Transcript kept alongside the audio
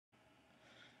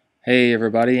Hey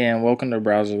everybody, and welcome to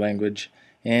Browser Language.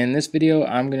 In this video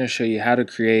I'm going to show you how to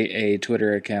create a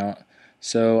Twitter account.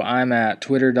 So I'm at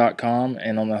twitter.com,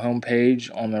 and on the home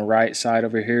page on the right side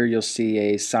over here you'll see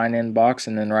a sign in box,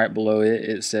 and then right below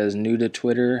it says new to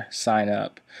Twitter, sign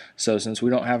up. So since we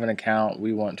don't have an account,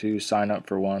 we want to sign up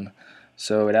for one.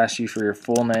 So it asks you for your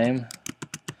full name,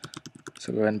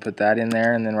 so go ahead and put that in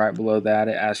there, and then right below that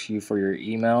it asks you for your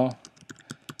email.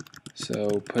 So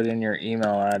put in your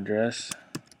email address.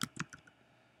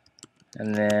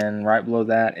 And then right below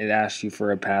that it asks you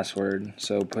for a password,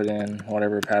 so put in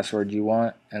whatever password you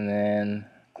want, and then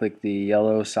click the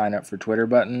yellow sign up for Twitter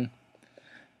button.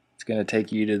 It's going to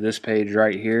take you to this page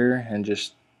right here and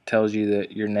just tells you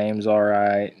that your name's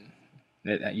alright,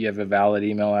 that you have a valid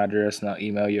email address, and they'll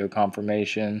email you a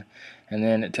confirmation, and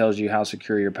then it tells you how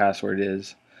secure your password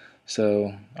is.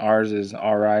 So ours is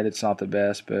alright, it's not the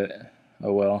best, but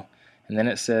oh well. And then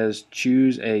it says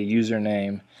choose a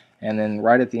username, and then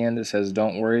right at the end it says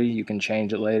don't worry, you can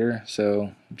change it later.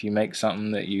 So if you make something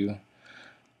that you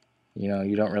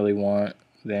don't really want,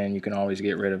 then you can always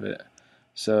get rid of it.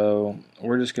 So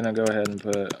we're just gonna go ahead and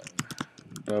put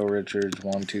Bo Richards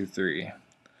 123,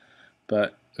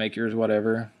 but make yours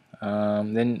whatever.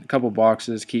 Then a couple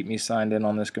boxes, keep me signed in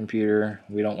on this computer,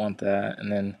 we don't want that.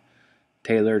 And then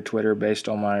tailor Twitter based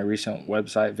on my recent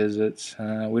website visits,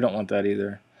 we don't want that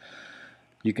either.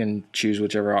 You can choose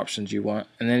whichever options you want,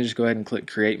 and then just go ahead and click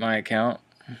create my account,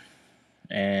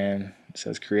 and it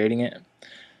says creating it.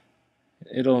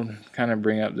 It'll kind of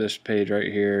bring up this page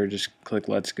right here. Just click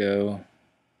let's go,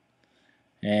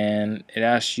 and it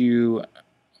asks you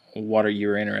what are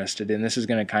you interested in. This is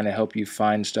going to kind of help you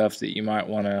find stuff that you might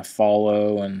want to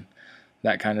follow and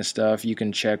that kind of stuff. You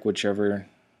can check whichever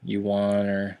you want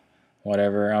or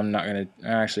whatever. I'm not going to,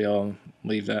 actually I'll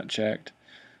leave that checked.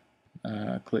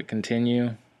 Click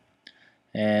continue,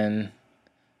 and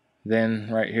then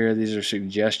right here these are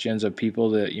suggestions of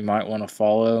people that you might want to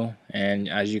follow, and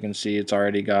as you can see it's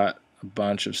already got a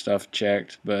bunch of stuff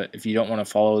checked. But if you don't want to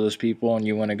follow those people and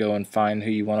you want to go and find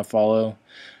who you want to follow,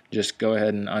 just go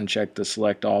ahead and uncheck the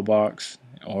select all box,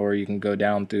 or you can go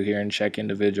down through here and check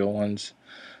individual ones.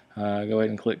 Go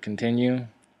ahead and click continue,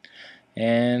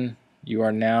 and you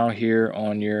are now here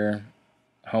on your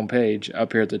home page.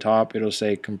 Up here at the top it'll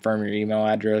say confirm your email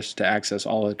address to access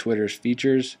all of Twitter's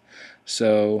features.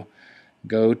 So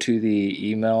go to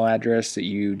the email address that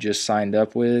you just signed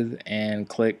up with and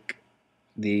click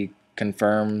the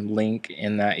confirm link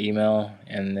in that email,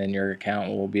 and then your account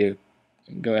will be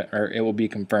it will be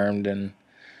confirmed and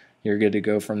you're good to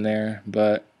go from there.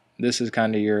 But this is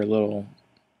kind of your little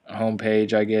home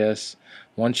page, I guess.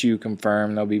 Once you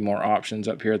confirm, there'll be more options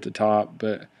up here at the top,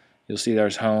 but you'll see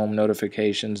there's home,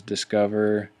 notifications,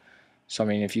 discover. So I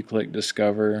mean, if you click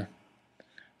discover,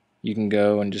 you can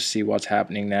go and just see what's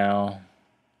happening now.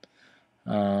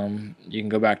 You can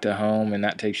go back to home, and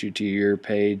that takes you to your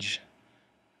page.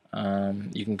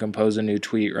 You can compose a new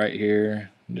tweet right here,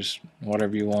 just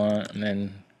whatever you want, and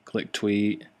then click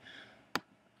tweet.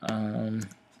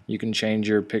 You can change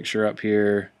your picture up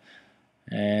here,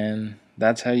 and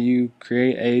that's how you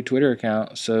create a Twitter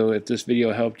account. So if this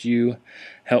video helped you,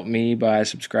 help me by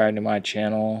subscribing to my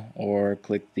channel, or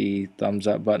click the thumbs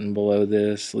up button below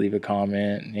this, leave a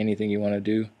comment, anything you want to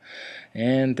do.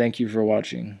 And thank you for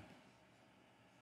watching.